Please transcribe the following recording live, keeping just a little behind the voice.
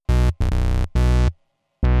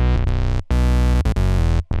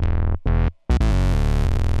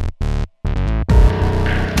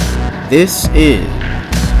This is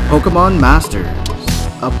Pokemon Masters,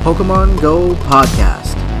 a Pokemon Go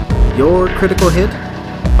podcast. Your critical hit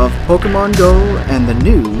of Pokemon Go and the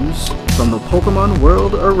news from the Pokemon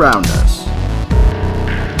world around us.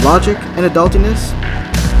 Logic and adultiness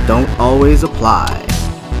don't always apply.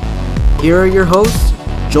 Here are your hosts,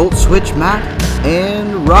 Jolt Switch Matt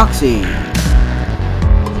and Roxy.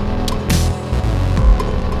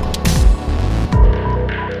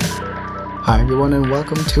 Hi everyone and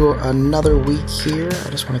welcome to another week here. I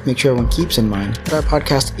just want to make sure everyone keeps in mind that our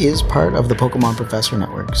podcast is part of the Pokemon Professor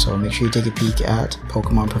Network, so make sure you take a peek at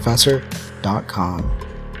PokemonProfessor.com.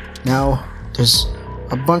 Now, there's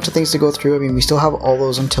a bunch of things to go through. I mean, we still have all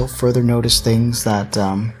those until further notice things that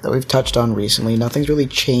we've touched on recently. Nothing's really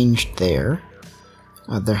changed there.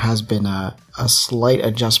 There has been a slight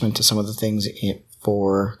adjustment to some of the things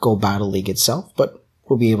for Go Battle League itself, but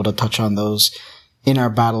we'll be able to touch on those in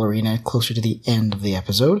our battle arena closer to the end of the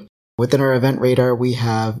episode. Within our event radar, we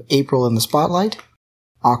have April in the Spotlight,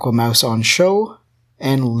 Aquamouse on Show,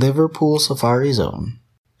 and Liverpool Safari Zone.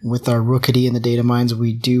 With our Rookity in the data mines,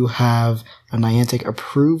 we do have a Niantic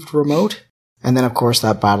approved remote, and then of course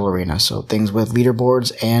that battle arena, so things with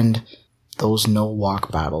leaderboards and those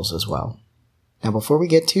no-walk battles as well. Now before we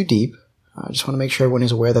get too deep, I just want to make sure everyone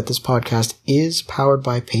is aware that this podcast is powered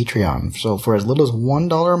by Patreon. So for as little as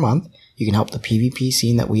 $1 a month, you can help the PvP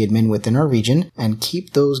scene that we admin within our region and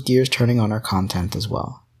keep those gears turning on our content as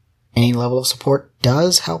well. Any level of support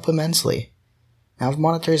does help immensely. Now, if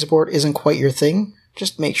monetary support isn't quite your thing,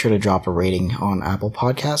 just make sure to drop a rating on Apple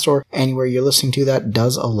Podcasts or anywhere you're listening to that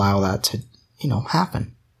does allow that to,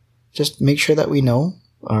 happen. Just make sure that we know,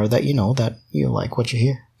 or that you know that you like what you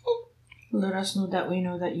hear. Let us know that we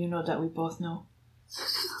know that you know that we both know.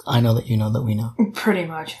 I know that you know that we know. Pretty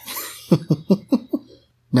much.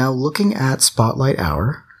 Now, looking at Spotlight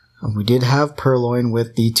Hour, we did have Purloin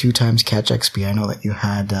with the 2x catch XP. I know that you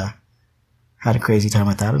had a crazy time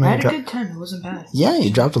with that. I had a good time. It wasn't bad. Yeah, you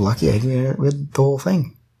dropped a lucky egg with the whole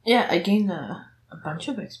thing. Yeah, I gained a bunch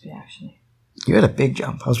of XP, actually. You had a big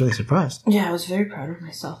jump. I was really surprised. Yeah, I was very proud of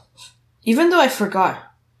myself. Even though I forgot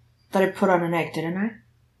that I put on an egg, didn't I?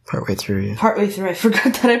 Partway through, yeah. Partway through, I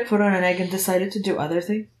forgot that I put on an egg and decided to do other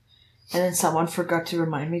things. And then someone forgot to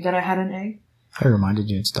remind me that I had an egg. I reminded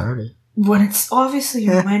you it started. When it's... Obviously,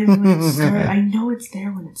 you reminded me when it started. I know it's there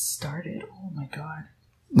when it started. Oh my god.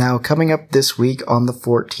 Now, coming up this week on the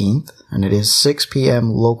 14th, and it is 6 p.m.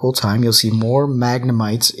 local time, you'll see more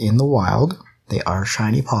Magnemites in the wild. They are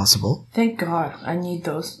shiny possible. Thank god. I need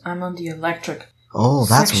those. I'm on the electric Oh,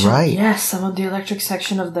 that's section. right. Yes, I'm on the electric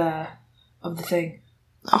section of the thing.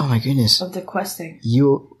 Oh my goodness. Of the quest thing.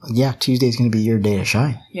 Tuesday's going to be your day to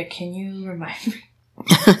shine. Yeah, can you remind me?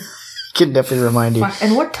 Can definitely remind you.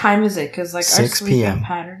 And what time is it? Because, 6 our sleeping p.m.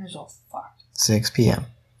 pattern is all fucked. 6 p.m.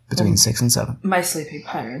 Between 6 and 7. My sleeping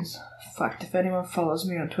pattern's fucked. If anyone follows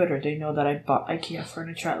me on Twitter, they know that I bought IKEA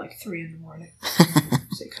furniture at 3 in the morning.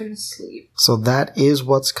 So I couldn't sleep. So that is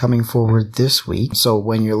what's coming forward this week. So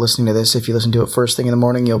when you're listening to this, if you listen to it first thing in the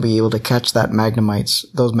morning, you'll be able to catch those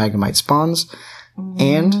Magnemite spawns.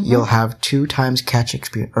 And you'll have 2x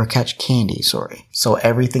catch candy, sorry. So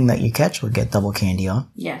everything that you catch will get double candy on.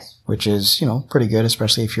 Yes. Which is, pretty good,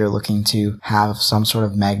 especially if you're looking to have some sort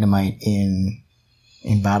of Magnemite in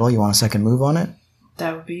battle. You want a second move on it?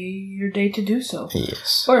 That would be your day to do so.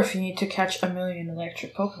 Yes. Or if you need to catch 1,000,000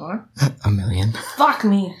 electric Pokemon. 1,000,000. Fuck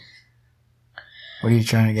me. What are you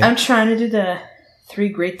trying to get? I'm trying to do the 3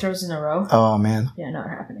 great throws in a row. Oh, man. Yeah, not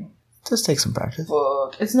happening. Just take some practice.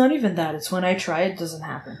 Fuck. It's not even that. It's when I try, it doesn't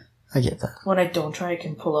happen. I get that. When I don't try, I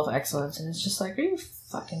can pull off excellence, and it's just like, are you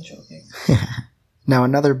fucking joking? Now,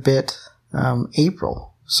 another bit,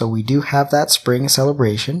 April. So we do have that spring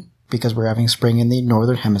celebration, because we're having spring in the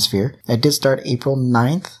Northern Hemisphere. It did start April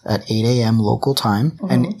 9th at 8 a.m. local time,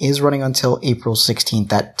 and is running until April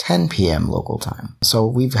 16th at 10 p.m. local time. So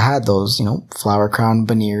we've had those, Flower Crown,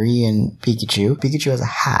 Baneri, and Pikachu. Pikachu has a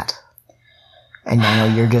hat. And I know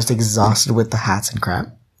you're just exhausted with the hats and crap.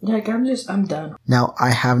 Like, I'm done. Now, I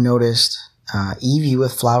have noticed Eevee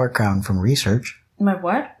with Flower Crown from Research. My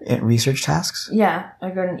what? Research tasks? Yeah, I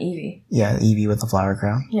got an Eevee. Yeah, Eevee with the Flower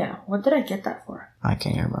Crown. Yeah, what did I get that for? I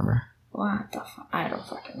can't even remember. What the fuck? I don't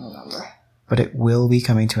fucking remember. But it will be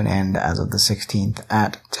coming to an end as of the 16th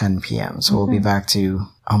at 10 p.m. So we'll be back to,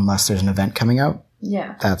 unless there's an event coming out.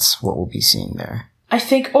 Yeah. That's what we'll be seeing there. I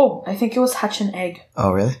think it was Hatch and Egg.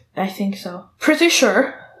 Oh, really? I think so. Pretty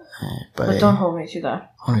sure. But don't hold me to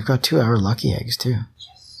that. Oh, we've got 2-hour lucky eggs, too.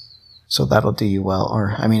 Yes. So that'll do you well.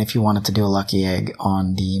 Or, if you wanted to do a lucky egg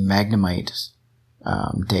on the Magnemite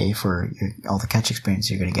day for all the catch experience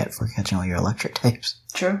you're going to get for catching all your electric types.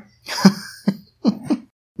 True.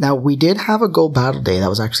 Now, we did have a Go Battle Day that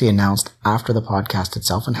was actually announced after the podcast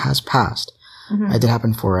itself and has passed. Mm-hmm. It did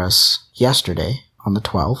happen for us yesterday on the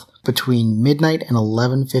 12th. Between midnight and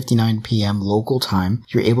 11:59 p.m. local time,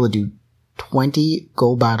 you're able to do 20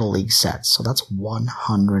 Go Battle League sets. So that's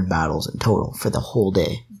 100 battles in total for the whole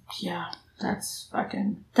day. Yeah, that's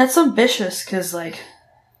ambitious, because, like,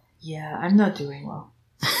 yeah, I'm not doing well.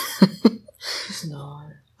 Just not.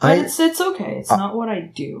 But it's okay. It's not what I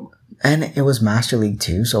do. And it was Master League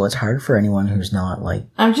too, so it's hard for anyone who's not, like...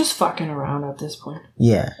 I'm just fucking around at this point.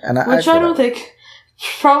 Yeah. And Which I don't think...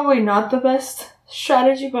 Probably not the best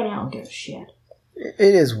strategy, but I don't give a shit.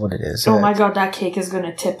 It is what it is. Oh my god, that cake is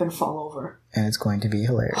gonna tip and fall over. And it's going to be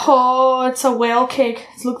hilarious. Oh, it's a whale cake.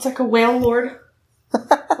 It looks like a whale lord.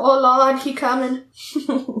 Oh lord, he coming.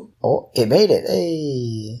 Oh, it made it.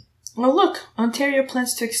 Hey. Oh look, Ontario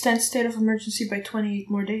plans to extend state of emergency by 28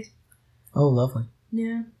 more days. Oh, lovely.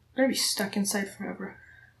 Yeah, I'd be stuck inside forever.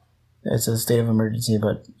 It's a state of emergency,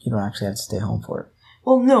 but you don't actually have to stay home for it.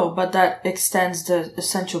 Well, no, but that extends the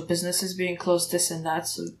essential businesses being closed, this and that,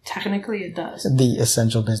 so technically it does. The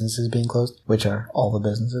essential businesses being closed, which are all the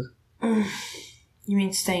businesses. You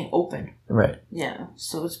mean staying open? Right. Yeah,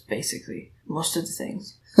 so it's basically most of the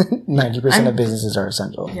things. 90% of businesses are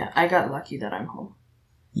essential. Yeah, I got lucky that I'm home.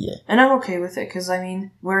 Yeah. And I'm okay with it, because, I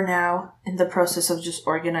mean, we're now in the process of just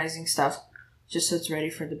organizing stuff just so it's ready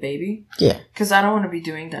for the baby. Yeah. Because I don't want to be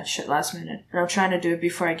doing that shit last minute. And I'm trying to do it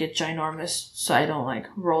before I get ginormous, so I don't, like,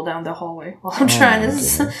 roll down the hallway while I'm trying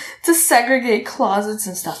to segregate closets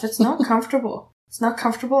and stuff. It's not comfortable. It's not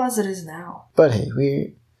comfortable as it is now. But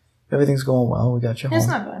hey, everything's going well. We got you home. It's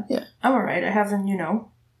not bad. Yeah. I'm alright. I haven't,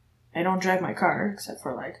 I don't drive my car, except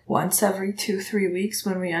for, like, once every 2-3 weeks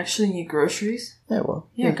when we actually need groceries. Yeah, well.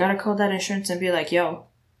 Yeah, gotta call that insurance and be like, yo,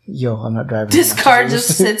 I'm not driving. this car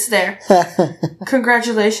just sits there.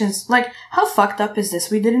 Congratulations. Like, how fucked up is this?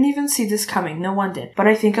 We didn't even see this coming. No one did. But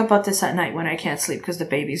I think about this at night when I can't sleep because the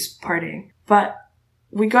baby's partying. But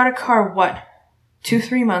we got a car,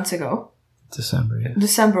 2-3 months ago? December, yeah.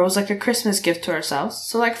 December was like a Christmas gift to ourselves.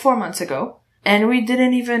 So, like, 4 months ago. And we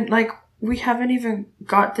didn't even, like, we haven't even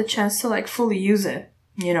got the chance to, like, fully use it,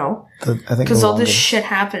 I think because all this shit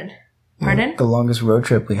happened. Pardon? The longest road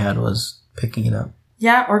trip we had was picking it up.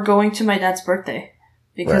 Yeah, or going to my dad's birthday.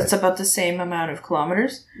 Because it's Right. about the same amount of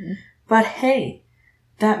kilometers. Mm. But hey,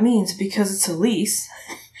 that means because it's a lease,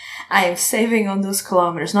 I am saving on those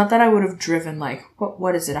kilometers. Not that I would have driven, like,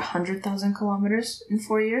 what is it, 100,000 kilometers in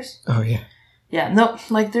 4 years? Oh, yeah. Yeah, no,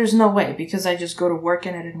 like, there's no way, because I just go to work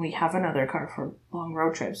in it and we have another car for long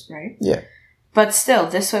road trips, right? Yeah. But still,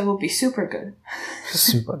 this way will be super good.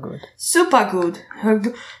 Super good. Super good.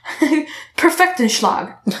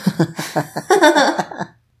 Perfektenschlag.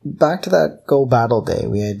 Back to that Go Battle Day,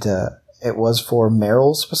 we had, it was for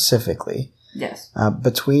Merrill specifically. Yes.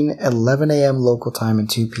 Between 11 a.m. local time and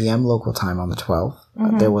 2 p.m. local time on the 12th,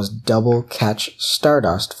 there was double catch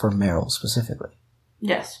Stardust for Merrill specifically.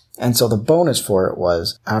 Yes. And so the bonus for it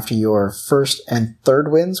was, after your first and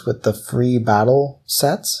third wins with the free battle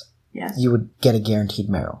sets, yes, you would get a guaranteed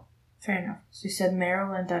Merrill. Fair enough. So you said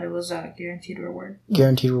Merrill and that it was a guaranteed reward.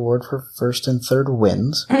 Guaranteed reward for first and third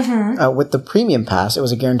wins. Mm-hmm. With the premium pass, it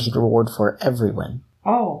was a guaranteed reward for every win.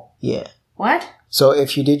 Oh. Yeah. What? So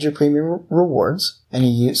if you did your premium rewards, and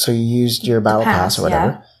you used your battle pass or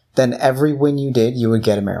whatever, then every win you did, you would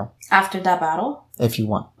get a Merrill. After that battle? If you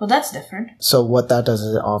won. Well, that's different. So what that does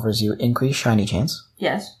is it offers you increased shiny chance.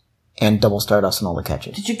 Yes. And double Stardust in all the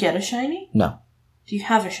catches. Did you get a shiny? No. Do you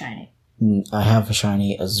have a shiny? I have a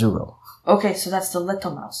shiny Azuro. Okay, so that's the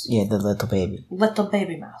little mouse. Yeah, the little baby. Little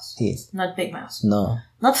baby mouse. Yes. Not big mouse. No.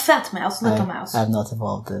 Not fat mouse, little mouse. I've not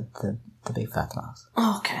evolved the big fat mouse.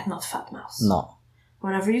 Okay, not fat mouse. No.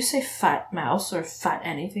 Whenever you say fat mouse or fat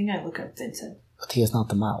anything, I look at Vincent. But he is not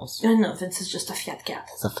the mouse. No, Vincent's just a fat cat.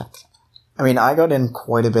 It's a fat cat. I mean, I got in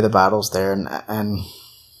quite a bit of battles there, and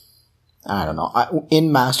I don't know. In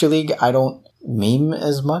Master League, I don't meme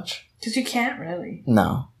as much. Because you can't really.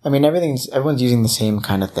 No. I mean, everyone's using the same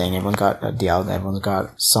kind of thing. Everyone's got a Dialga, everyone's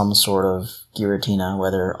got some sort of Giratina,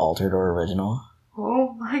 whether altered or original.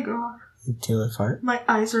 Oh my god. Till it fart. My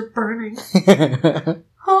eyes are burning.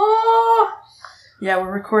 Oh! Yeah,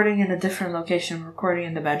 we're recording in a different location. We're recording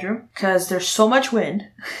in the bedroom. Because there's so much wind,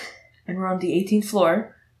 and we're on the 18th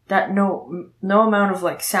floor, that no amount of,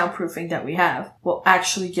 like, soundproofing that we have will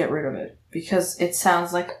actually get rid of it. Because it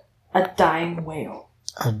sounds like a dying whale.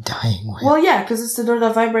 A dying whale? Well, yeah, because it's the door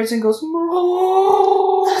that vibrates and goes...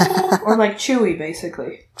 or like Chewie,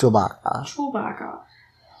 basically. Chewbacca. Chewbacca.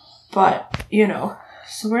 But,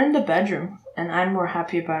 So we're in the bedroom, and I'm more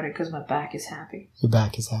happy about it because my back is happy. Your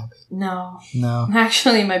back is happy. No. No.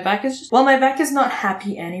 Actually, my back is just... Well, my back is not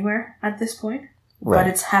happy anywhere at this point. Right. But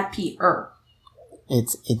it's happier.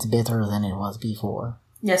 It's better than it was before.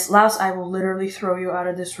 Yes, Laos, I will literally throw you out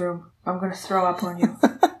of this room. I'm going to throw up on you.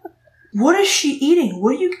 What is she eating?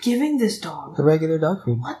 What are you giving this dog? The regular dog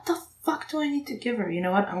food. What the fuck do I need to give her? You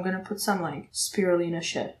know what? I'm going to put some, like, spirulina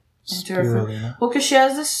shit into her food. Spirulina? Well, because she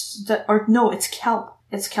has this... it's kelp.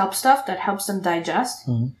 It's kelp stuff that helps them digest.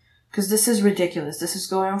 Because this is ridiculous. This is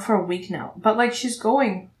going on for a week now. But, like, she's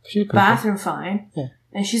going bathroom fine. Yeah.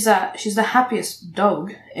 And she's the happiest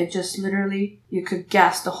dog. It just literally... You could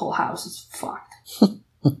gas the whole house. It's fucked.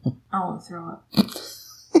 I want to throw up.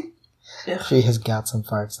 Ugh. She has got some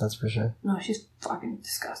farts, that's for sure. No, she's fucking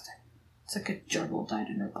disgusting. It's like a gerbil died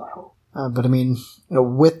in her butthole. But I mean,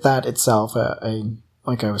 with that itself,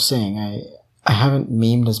 like I was saying, I haven't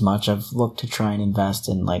memed as much. I've looked to try and invest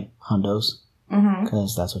in like hundos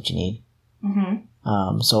because that's what you need.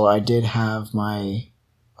 So I did have my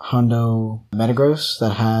hundo Metagross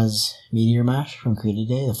that has Meteor Mash from Creedy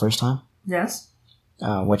Day the first time. Yes.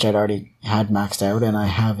 Which I'd already had maxed out, and I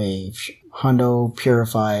have a Hundo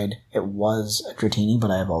Purified. It was a Dratini, but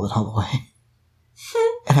I evolved it all the way.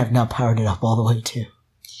 And I've now powered it up all the way too.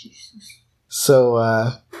 Jesus. So,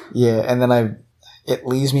 yeah, and then it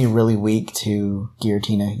leaves me really weak to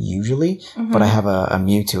Giratina usually, but I have a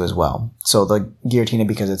Mewtwo as well. So the Giratina,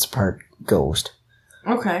 because it's part Ghost,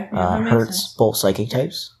 okay, yeah, that makes hurts sense. both Psychic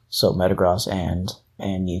types, so Metagross and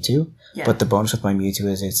Mewtwo. Yeah. But the bonus with my Mewtwo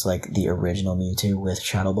is it's like the original Mewtwo with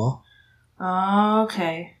Shadow Ball.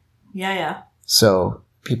 Okay. Yeah. So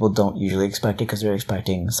people don't usually expect it because they're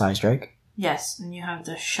expecting Psystrike. Yes, and you have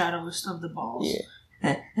the shadowest of the balls.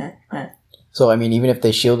 Yeah. So, I mean, even if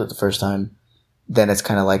they shield it the first time, then it's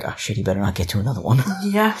kind of like, oh shit, you better not get to another one.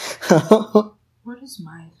 Yeah. What is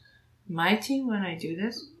mine? My team, when I do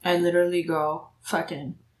this, I literally go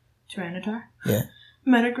fucking Tyranitar. Yeah.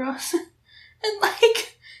 Metagross. And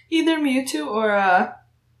like, either Mewtwo or,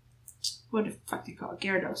 what the fuck do you call it?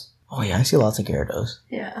 Gyarados. Oh yeah, I see lots of Gyarados.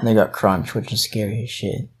 Yeah. And they got Crunch, which is scary as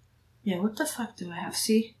shit. Yeah, what the fuck do I have?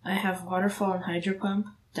 See, I have Waterfall and Hydro Pump.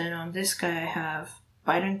 Then on this guy I have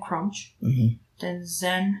Bite and Crunch. Then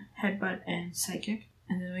Zen, Headbutt, and Psychic.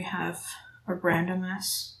 And then we have our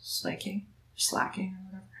Brandomass, Slacking, or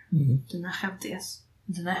whatever. Then I have this.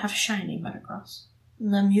 And then I have Shiny Metagross.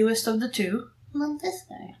 And the newest of the two. And then this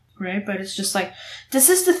guy. Right? But it's just like, this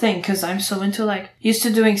is the thing, because I'm so into like, used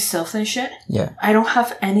to doing Sylph and shit. Yeah. I don't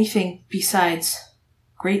have anything besides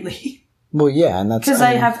Greatly. Well, yeah, and that's... Because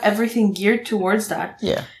I have everything geared towards that.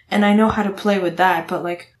 Yeah. And I know how to play with that, but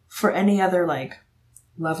like, for any other like,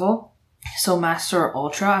 level, so Master or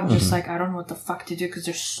Ultra, I'm just like, I don't know what the fuck to do because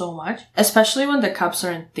there's so much. Especially when the cups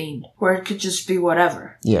aren't themed, where it could just be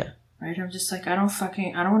whatever. Yeah. Right? I'm just like, I don't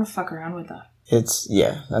want to fuck around with that. It's,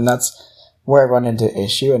 yeah, and that's where I run into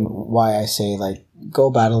issue and why I say, like,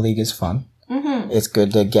 Go Battle League is fun. It's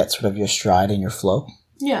good to get sort of your stride and your flow.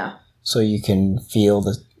 Yeah. So you can feel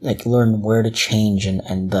learn where to change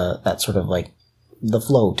and that sort of, like, the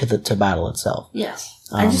flow to battle itself. Yes.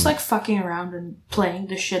 I just like fucking around and playing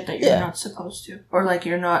the shit that you're not supposed to. Or like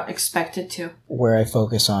you're not expected to. Where I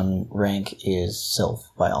focus on rank is Sylph,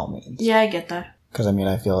 by all means. Yeah, I get that. Because, I mean,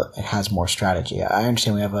 I feel it has more strategy. I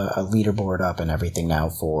understand we have a leaderboard up and everything now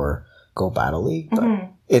for Go Battle League, but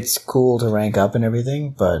it's cool to rank up and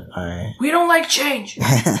everything, but we don't like change!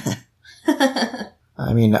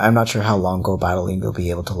 I mean, I'm not sure how long Go Battle League will be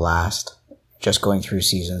able to last. Just going through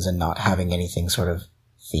seasons and not having anything sort of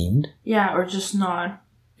themed. Yeah, or just not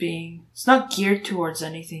being... It's not geared towards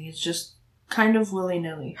anything. It's just kind of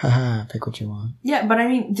willy-nilly. Haha, pick what you want. Yeah, but I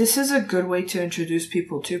mean, this is a good way to introduce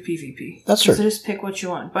people to PvP. That's true. So just pick what you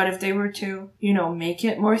want. But if they were to, make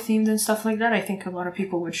it more themed and stuff like that, I think a lot of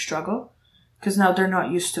people would struggle. Because now they're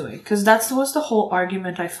not used to it. Because that was the whole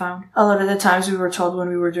argument I found. A lot of the times we were told when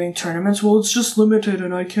we were doing tournaments, well, it's just limited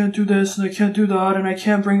and I can't do this and I can't do that and I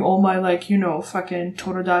can't bring all my, fucking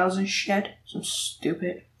Totodiles and shit. Some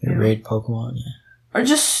stupid. Your raid Pokemon, yeah. Or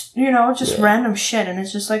just, random shit. And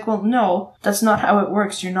it's just like, well, no, that's not how it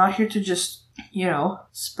works. You're not here to just,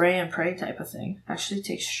 spray and pray type of thing. Actually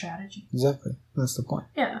takes strategy. Exactly. That's the point.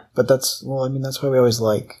 Yeah. But that's why we always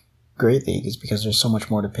like Great League, is because there's so much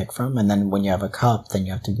more to pick from, and then when you have a cup, then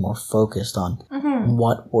you have to be more focused on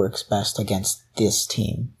what works best against this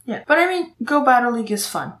team. Yeah, but I mean, Go Battle League is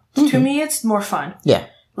fun. To me, it's more fun. Yeah.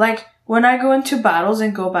 Like, when I go into battles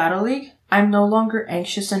in Go Battle League, I'm no longer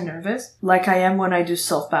anxious and nervous like I am when I do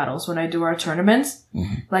self-battles, when I do our tournaments.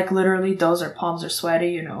 Mm-hmm. Like, literally, those are palms are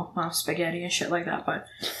sweaty, you know, spaghetti and shit like that. But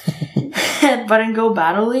but in Go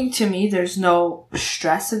Battle League, to me, there's no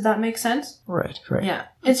stress, if that makes sense. Right. Yeah.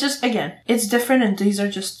 It's just, again, it's different, and these are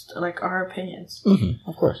just, like, our opinions. Mm-hmm.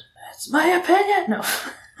 Of course. That's my opinion! No.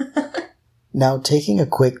 Now, taking a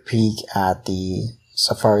quick peek at the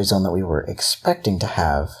Safari Zone that we were expecting to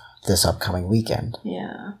have this upcoming weekend.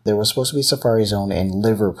 Yeah. There was supposed to be Safari Zone in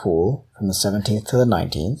Liverpool from the 17th to the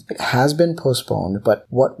 19th. It has been postponed, but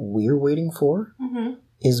what we're waiting for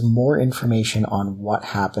is more information on what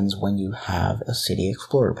happens when you have a City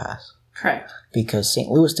Explorer Pass. Correct. Because St.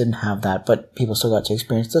 Louis didn't have that, but people still got to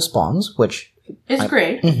experience the spawns, which... It's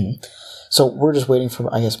great. Mm-hmm. So we're just waiting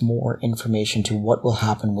for, I guess, more information to what will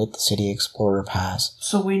happen with the City Explorer Pass.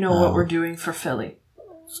 So we know what we're doing for Philly.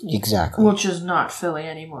 Exactly. Which is not Philly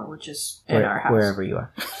anymore, which is in our house. Wherever you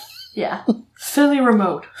are. Yeah. Philly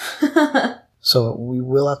remote. So we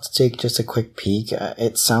will have to take just a quick peek.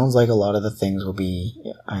 It sounds like a lot of the things will be,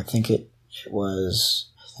 I think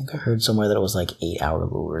I heard somewhere that it was like 8-hour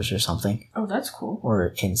lures or something. Oh, that's cool.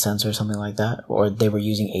 Or incense or something like that. Or they were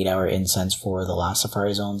using 8-hour incense for the last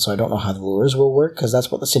Safari Zone, so I don't know how the lures will work, because that's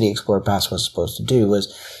what the City Explorer Pass was supposed to do,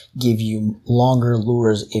 was give you longer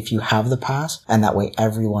lures if you have the pass, and that way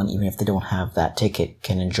everyone, even if they don't have that ticket,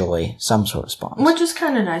 can enjoy some sort of spawns. Which is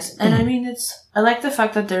kind of nice. And I mean, I like the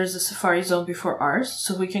fact that there's a Safari Zone before ours,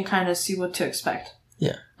 so we can kind of see what to expect.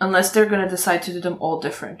 Yeah. Unless they're going to decide to do them all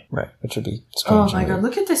different. Right, which would be strange. Oh my god,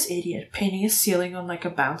 look at this idiot painting his ceiling on like a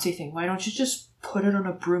bouncy thing. Why don't you just put it on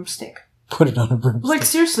a broomstick? Put it on a broomstick. Like,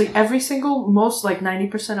 seriously, every single, most like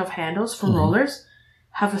 90% of handles for rollers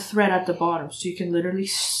have a thread at the bottom, so you can literally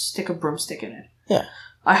stick a broomstick in it. Yeah.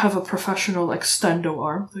 I have a professional extendo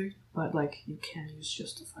arm thing, but like, you can't use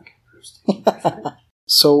just a fucking broomstick.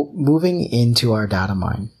 So, moving into our data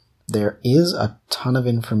mine, there is a ton of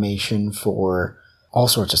information for all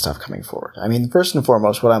sorts of stuff coming forward. I mean, first and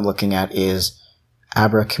foremost, what I'm looking at is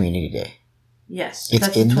Abra Community Day. Yes, it's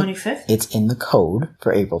that's the 25th? It's in the code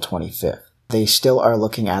for April 25th. They still are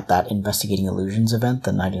looking at that Investigating Illusions event,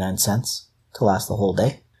 the 99 cents, to last the whole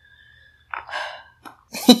day.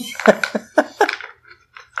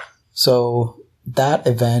 So, that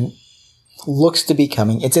event looks to be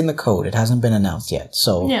coming. It's in the code. It hasn't been announced yet.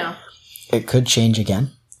 So, yeah, it could change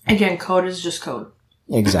again. Again, code is just code.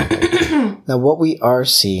 Exactly. Now, what we are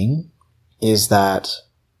seeing is that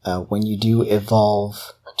when you do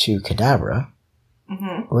evolve to Kadabra,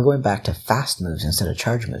 we're going back to fast moves instead of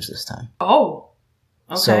charge moves this time. Oh,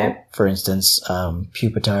 okay. So, for instance,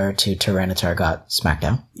 Pupitar to Tyranitar got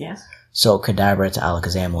Smackdown. Yes. So, Kadabra to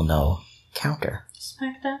Alakazam will know counter.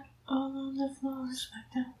 Smackdown on the floor,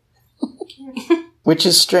 Smackdown. Which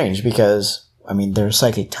is strange because... I mean, they're a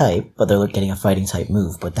psychic type, but they're getting a fighting type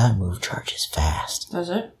move, but that move charges fast.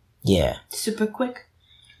 Does it? Yeah. Super quick.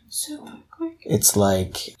 Super quick. It's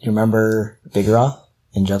like, you remember Vigoroth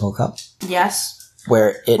in Jungle Cup? Yes.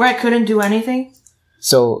 Where I couldn't do anything?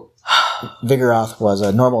 So, Vigoroth was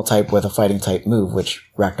a normal type with a fighting type move, which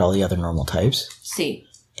wrecked all the other normal types. See.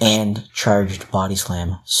 And charged Body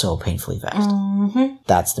Slam so painfully fast. Mm-hmm.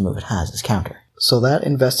 That's the move it has, is counter. So that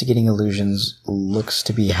Investigating Illusions looks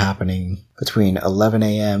to be happening between 11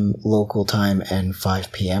 a.m. local time and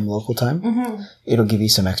 5 p.m. local time. Mm-hmm. It'll give you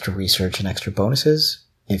some extra research and extra bonuses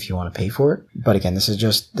if you want to pay for it. But again, this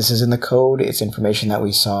is in the code. It's information that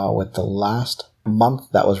we saw with the last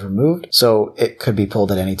month that was removed. So it could be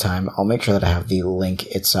pulled at any time. I'll make sure that I have the link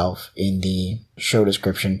itself in the show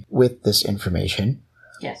description with this information.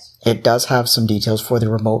 Yes. It does have some details for the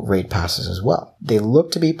remote raid passes as well. They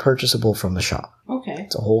look to be purchasable from the shop. Okay.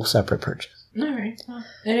 It's a whole separate purchase. Alright. Well,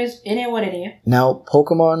 it is what it is. Now,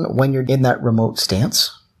 Pokemon, when you're in that remote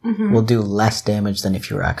stance, will do less damage than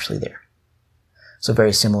if you were actually there. So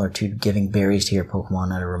very similar to giving berries to your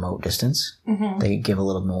Pokemon at a remote distance. They give a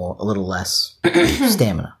little less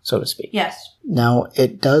stamina, so to speak. Yes. Now,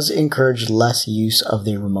 it does encourage less use of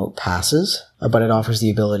the remote passes, but it offers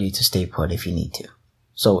the ability to stay put if you need to.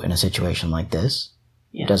 So in a situation like this,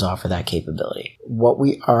 it does offer that capability. What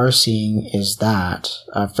we are seeing is that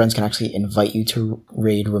friends can actually invite you to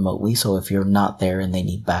raid remotely, so if you're not there and they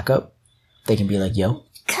need backup, they can be like, yo,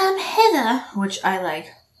 come hither, which I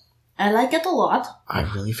like. I like it a lot. I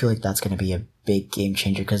really feel like that's going to be a big game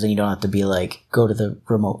changer, because then you don't have to be like, go to the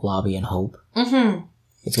remote lobby and hope. Mm-hmm.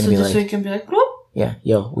 It's going to be like, so you can be like, whoop. Yeah,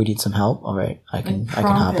 yo, we need some help. All right, I can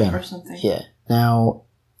hop in. Or something. Yeah. Now,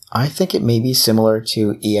 I think it may be similar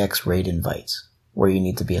to EX raid invites, where you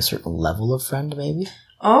need to be a certain level of friend, maybe.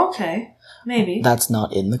 Oh, okay. Maybe. That's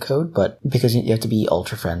not in the code, but because you have to be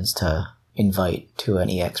ultra friends to invite to an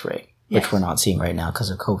EX raid. which Yes. we're not seeing right now because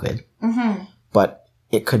of COVID. Mm-hmm. But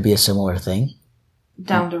it could be a similar thing.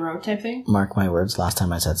 Down the road type thing. Mark my words, last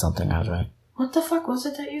time I said something, I was right. What the fuck was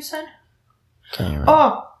it that you said? Can't even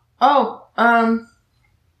remember.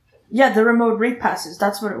 Yeah, the remote raid passes.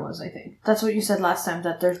 That's what it was, I think. That's what you said last time,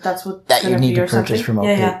 that's what That you need to purchase something. remote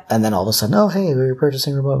Yeah, raid. And then all of a sudden, oh, hey, we were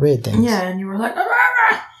purchasing remote raid things. Yeah, and you were like,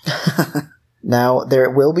 "Ah!" Now, there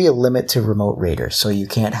will be a limit to remote raiders, so you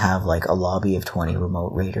can't have like a lobby of 20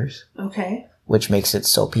 remote raiders, Okay. which makes it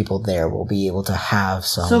so people there will be able to have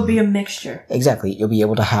some... So it'll be a mixture. Exactly. You'll be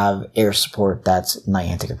able to have air support that's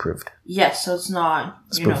Niantic approved. Yes, so it's not,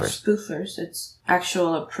 Spoofers. spoofers. It's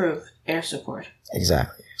actual approved air support.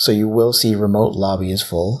 Exactly. So you will see remote lobby is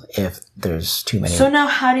full if there's too many. So now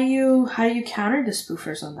how do you counter the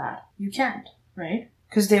spoofers on that? You can't, right?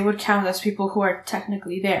 Because they would count as people who are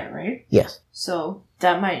technically there, right? Yes. So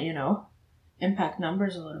that might, impact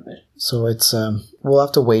numbers a little bit. So it's we'll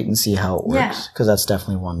have to wait and see how it Yeah. works because that's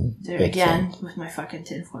definitely one There big again, thing. with my fucking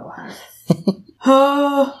tinfoil hat.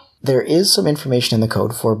 Oh, There is some information in the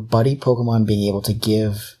code for buddy Pokemon being able to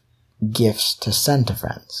give gifts to send to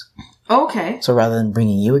friends. okay. So rather than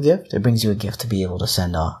bringing you a gift, it brings you a gift to be able to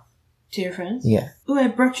send off. To your friends? Yeah. Ooh, I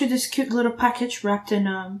brought you this cute little package wrapped in,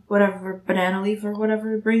 whatever, banana leaf or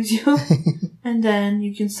whatever it brings you. And then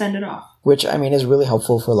you can send it off. Which, I mean, is really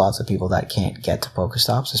helpful for lots of people that can't get to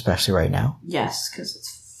Pokestops, especially right now. Yes, because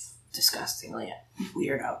it's disgustingly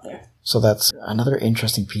weird out there. So that's another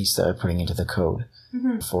interesting piece that I'm putting into the code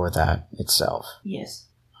Mm-hmm. for that itself. Yes.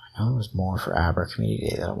 I know there was more for Aber Community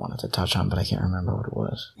Day that I wanted to touch on, but I can't remember what it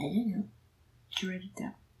was. I don't know. Did you write it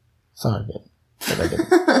down? Thought I did, but I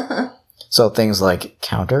didn't. So things like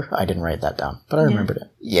counter, I didn't write that down, but I remembered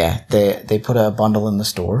it. Yeah, they put a bundle in the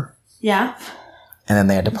store, Yeah, and then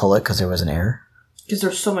they had to pull it because there was an error. because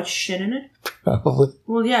there's so much shit in it. Probably.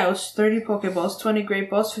 Well, yeah, it was 30 Pokeballs, 20 Great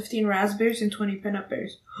Balls, 15 Raspberries, and 20 Peanut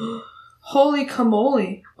Berries. Holy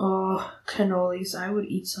camole! Oh, cannolis. I would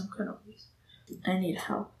eat some cannolis. I need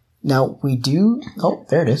help. Now, we do... Oh,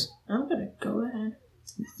 there it is. I'm gonna go ahead.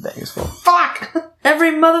 That is full. Fuck!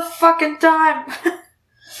 Every motherfucking time!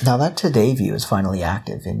 Now, that Today view is finally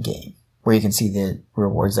active in-game, where you can see the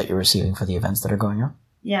rewards that you're receiving for the events that are going on.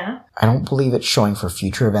 Yeah. I don't believe it's showing for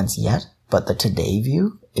future events yet, but the Today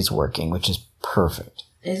view is working, which is perfect.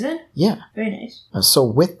 Is it? Yeah. Very nice. So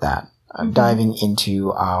with that, diving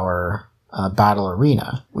into our battle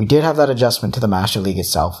arena, we did have that adjustment to the Master League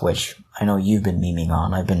itself, which I know you've been memeing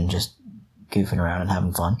on. I've been just goofing around and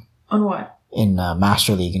having fun. On what? In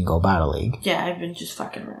Master League and Go Battle League. Yeah, I've been just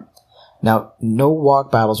fucking around. Now, No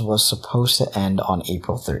Walk Battles was supposed to end on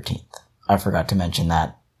April 13th. I forgot to mention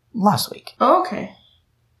that last week. Oh, okay.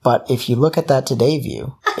 But if you look at that Today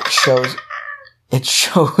view, it shows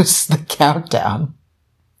the countdown.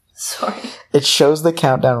 Sorry. It shows the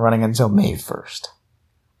countdown running until May 1st.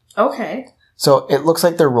 Okay. So it looks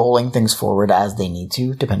like they're rolling things forward as they need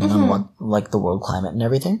to, depending on what, like the world climate and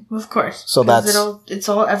everything. Of course. So 'Cause that's- it's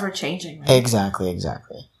all ever changing, right? Exactly.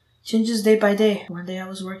 Changes day by day. One day I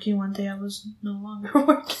was working, one day I was no longer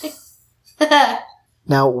working.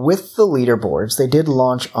 Now, with the leaderboards, they did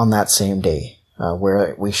launch on that same day,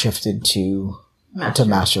 where we shifted to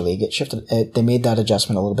Master League. It shifted. They made that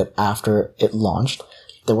adjustment a little bit after it launched.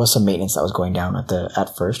 There was some maintenance that was going down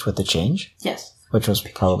at first with the change, Yes. which was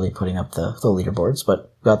probably putting up the leaderboards,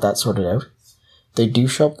 but got that sorted out. They do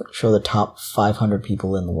show the top 500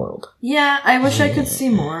 people in the world. Yeah, I wish I could see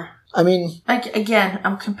more. I mean, Like, again,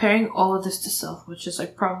 I'm comparing all of this to Self, which is I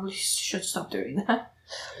probably should stop doing that.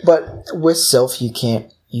 but with Sylph, you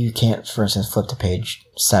can't, for instance, flip to page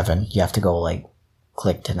 7. You have to go, like,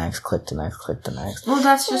 click to next, click to next, click to next. Well,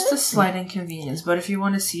 that's just a slight inconvenience, but if you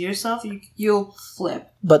want to see yourself, you'll flip.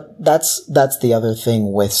 But that's the other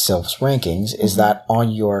thing with Sylph's rankings, is that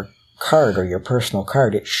on your card or your personal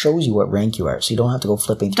card, it shows you what rank you are, so you don't have to go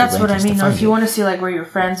flipping through That's what I rankings mean, to or find if you want to see, like, where your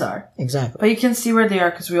friends are. Exactly. But you can see where they are,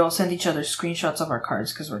 because we all send each other screenshots of our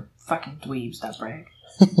cards, because we're fucking dweebs that brag.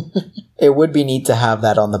 It would be neat to have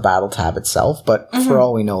that on the battle tab itself, but for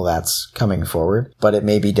all we know, that's coming forward. But it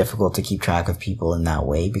may be difficult to keep track of people in that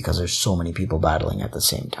way because there's so many people battling at the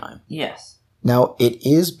same time. Yes. Now, it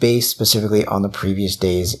is based specifically on the previous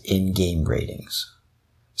day's in-game ratings.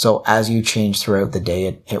 So as you change throughout the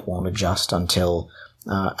day, it won't adjust until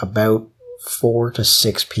about 4 to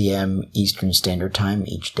 6 p.m. Eastern Standard Time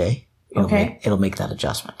each day. It'll make that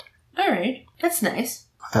adjustment. Alright. That's nice.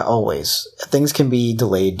 Always. Things can be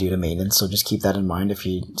delayed due to maintenance, so just keep that in mind. If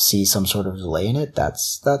you see some sort of delay in it,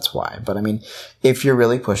 that's why. But I mean, if you're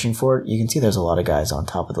really pushing for it, you can see there's a lot of guys on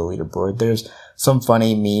top of the leaderboard. There's some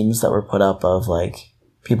funny memes that were put up of, like,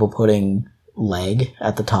 people putting leg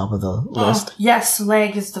at the top of the list. Oh, yes,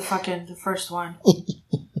 leg is the first one.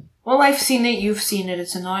 Well, I've seen it, you've seen it,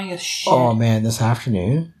 it's annoying as shit. Oh man, this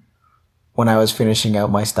afternoon, when I was finishing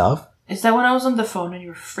out my stuff. Is that when I was on the phone and you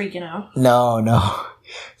were freaking out? No.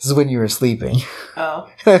 This is when you were sleeping. Oh.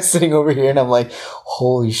 I was sitting over here and I'm like,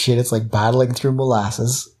 holy shit, it's like battling through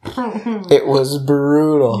molasses. It was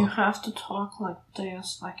brutal. You have to talk like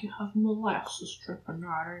this, like you have molasses dripping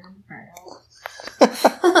out of your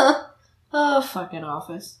mouth. Oh, fucking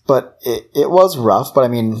office. But it was rough, but I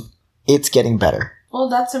mean, it's getting better. Well,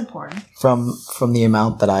 that's important. From the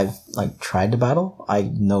amount that I've tried to battle, I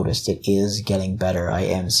noticed it is getting better. I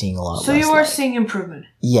am seeing a lot less. So you are seeing improvement?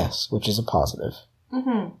 Yes, which is a positive.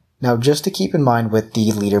 Mm-hmm. Now, just to keep in mind with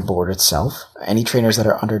the leaderboard itself, any trainers that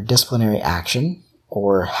are under disciplinary action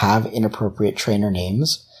or have inappropriate trainer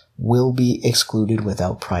names will be excluded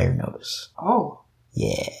without prior notice. Oh.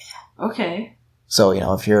 Yeah. Okay. So,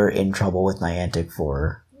 if you're in trouble with Niantic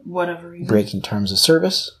for whatever reason, breaking terms of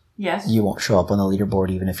service, yes, you won't show up on the leaderboard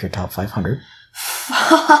even if you're top 500.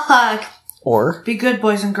 Fuck. Or... be good,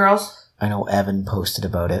 boys and girls. I know Evan posted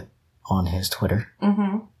about it on his Twitter.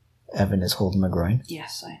 Mm-hmm. Evan is holding my groin.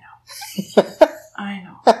 Yes, I know. I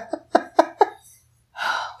know.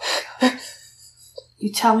 Oh, my God. You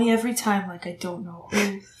tell me every time like I don't know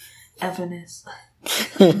who Evan is.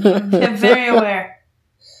 I'm very aware.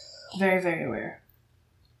 Very, very aware.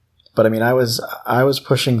 But I mean, I was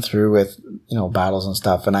pushing through with, battles and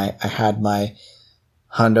stuff, and I had my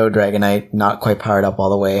Hundo Dragonite not quite powered up all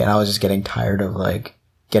the way, and I was just getting tired of,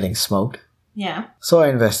 getting smoked. Yeah. So I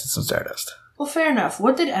invested some Stardust. Well, fair enough.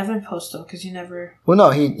 What did Evan post, though? Because you never... Well,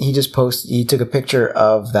 no, he just he took a picture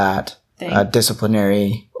of that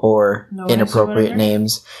disciplinary or inappropriate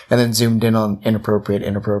names, and then zoomed in on inappropriate,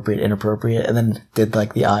 and then did,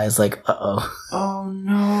 the eyes, uh-oh. Oh,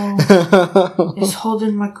 no. Is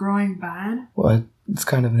holding my groin bad? What? It's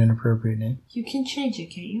kind of an inappropriate name. You can change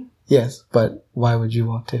it, can't you? Yes, but why would you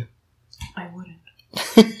want to? I wouldn't.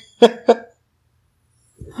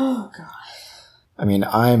 Oh, God. I mean,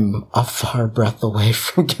 I'm a far breath away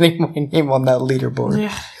from getting my name on that leaderboard.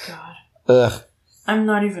 Yeah, God. Ugh. I'm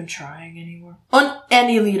not even trying anymore. On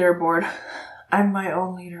any leaderboard. I'm my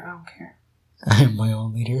own leader. I don't care. I'm my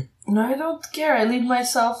own leader. No, I don't care. I lead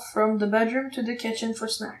myself from the bedroom to the kitchen for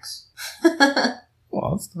snacks.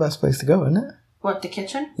 Well, it's the best place to go, isn't it? What, the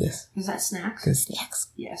kitchen? Yes. Is that snacks? Good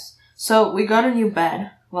snacks. Yes. So we got a new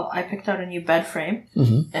bed. Well, I picked out a new bed frame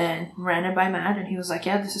and ran it by Matt, and he was like,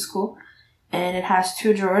 yeah, this is cool. And it has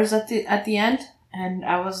 2 drawers at the end. And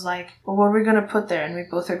I was like, well, what are we going to put there? And we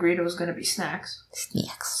both agreed it was going to be snacks.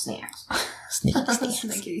 Snacks.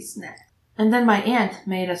 Sneaky snack. And then my aunt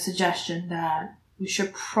made a suggestion that we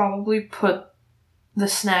should probably put the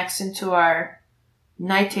snacks into our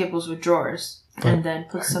night tables with drawers. And then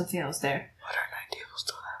put something else there. But our night tables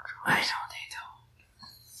don't have drawers.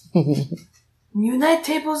 I know they don't. New night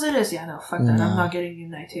tables it is. Yeah, no, fuck that. No. I'm not getting new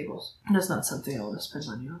night tables. That's not something I want to spend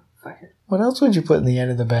money on. Fuck it. What else would you put in the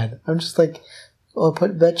end of the bed? I'm just like... I'll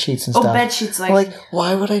put bed sheets and stuff. Oh, bed sheets.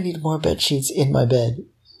 Why would I need more bed sheets in my bed?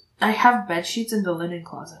 I have bed sheets in the linen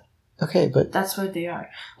closet. Okay, but... that's what they are.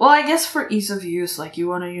 Well, I guess for ease of use, you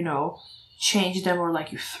want to, change them, or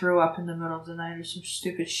you threw up in the middle of the night or some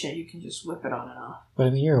stupid shit, you can just whip it on and off. But I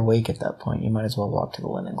mean, you're awake at that point. You might as well walk to the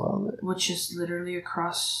linen closet. Which is literally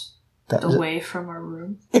across the way from our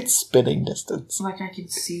room. It's spitting distance. I can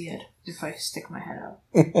see it if I stick my head out.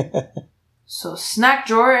 So, snack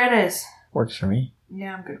drawer it is. Works for me.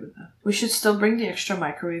 Yeah, I'm good with that. We should still bring the extra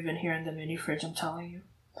microwave in here in the mini fridge, I'm telling you.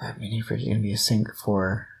 That mini fridge is going to be a sink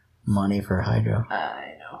for money for Hydro.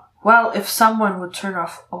 I know. Well, if someone would turn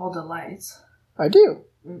off all the lights. I do.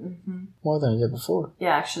 Mm-hmm. More than I did before.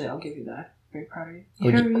 Yeah, actually, I'll give you that. Very proud of you.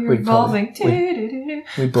 You're evolving.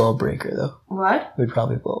 We'd blow a breaker, though. What? We'd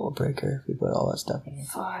probably blow a breaker if we put all that stuff in here.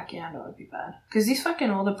 Fuck, yeah, no, it'd be bad. Because these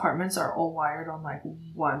fucking old apartments are all wired on,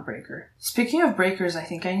 one breaker. Speaking of breakers, I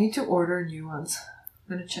think I need to order new ones.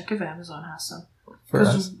 I'm gonna check if Amazon has some. For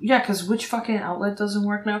us? Yeah, because which fucking outlet doesn't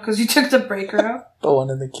work now? Because you took the breaker out? The one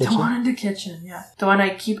in the kitchen. The one in the kitchen, yeah. The one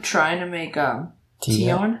I keep trying to make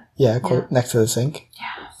tea on. Yeah, next to the sink.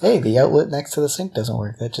 Yeah. Hey, the outlet next to the sink doesn't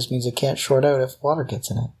work. That just means it can't short out if water gets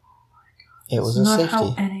in it. Oh my God. It was a safety. It's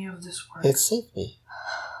not how any of this works. It's safety.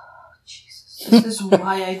 Jesus. This is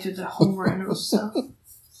why I do the home reno stuff.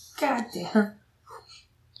 God damn.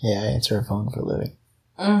 Yeah, I answer a phone for a living.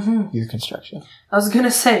 Mm-hmm. Your construction. I was gonna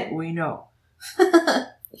say, we know. The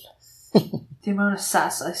amount of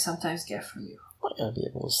sass I sometimes get from you. I gotta be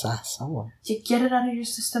able to sass somewhere. You get it out of your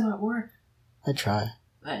system at work. I try.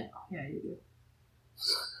 I know. Yeah, you do.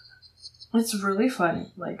 It's really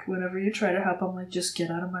funny. Whenever you try to help, I'm like, just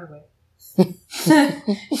get out of my way.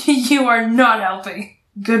 You are not helping.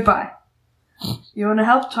 Goodbye. You want to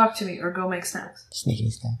help? Talk to me or go make snacks.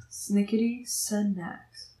 Snickety snacks. Snickety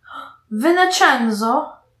snacks.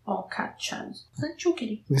 Vincenzo. Oh, Caccenzo.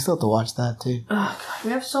 Chukity. We still have to watch that too. Oh, God.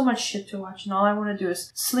 We have so much shit to watch, and all I want to do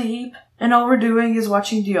is sleep. And all we're doing is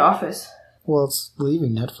watching The Office. Well, it's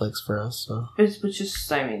leaving Netflix for us, so. Which is,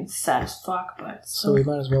 sad as fuck, but. So we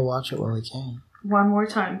might as well watch it while we can. One more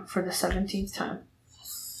time for the 17th time.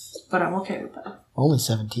 But I'm okay with that. Only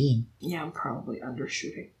 17. Yeah, I'm probably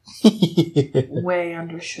undershooting. Way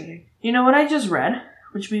undershooting. You know what I just read?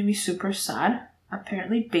 Which made me super sad.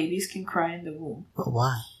 Apparently babies can cry in the womb. But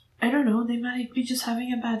why? I don't know, they might be just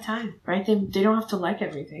having a bad time, right? They don't have to like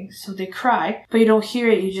everything, so they cry, but you don't hear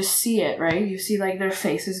it, you just see it, right? You see, like, their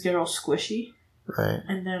faces get all squishy. Right.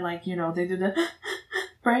 And they're like, you know, they do the,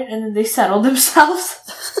 right? And then they settle themselves.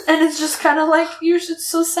 And it's just kind of like, it's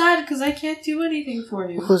so sad because I can't do anything for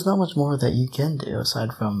you. Well, there's not much more that you can do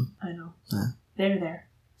aside from... I know. Yeah. They're there.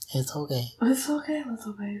 It's okay. It's okay,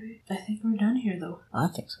 little baby. I think we're done here, though. I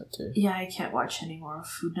think so, too. Yeah, I can't watch any more of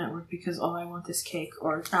Food Network because all I want is cake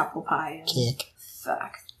or apple pie. And Cake.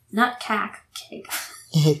 Fuck. Not cack. Cake.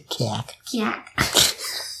 Cack. Cack.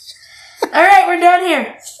 Alright, we're done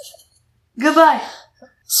here. Goodbye.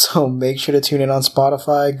 So make sure to tune in on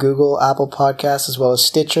Spotify, Google, Apple Podcasts, as well as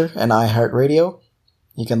Stitcher and iHeartRadio.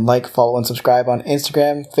 You can like, follow, and subscribe on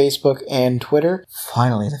Instagram, Facebook, and Twitter.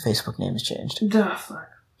 Finally, the Facebook name has changed. Duh, fuck.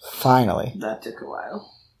 Finally. That took a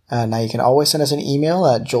while. Now you can always send us an email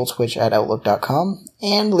at joltswitch@outlook.com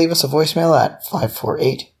and leave us a voicemail at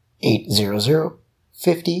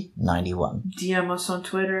 548-800-5091. DM us on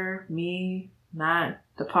Twitter, me, Matt,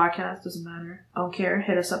 the podcast, doesn't matter. I don't care.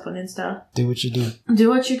 Hit us up on Insta. Do what you do. Do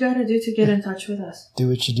what you gotta do to get in touch with us. Do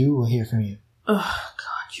what you do, we'll hear from you. Oh,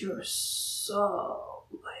 God, you're so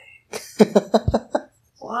lame.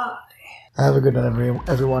 Why? Have a good night,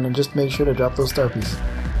 everyone, and just make sure to drop those Starpies.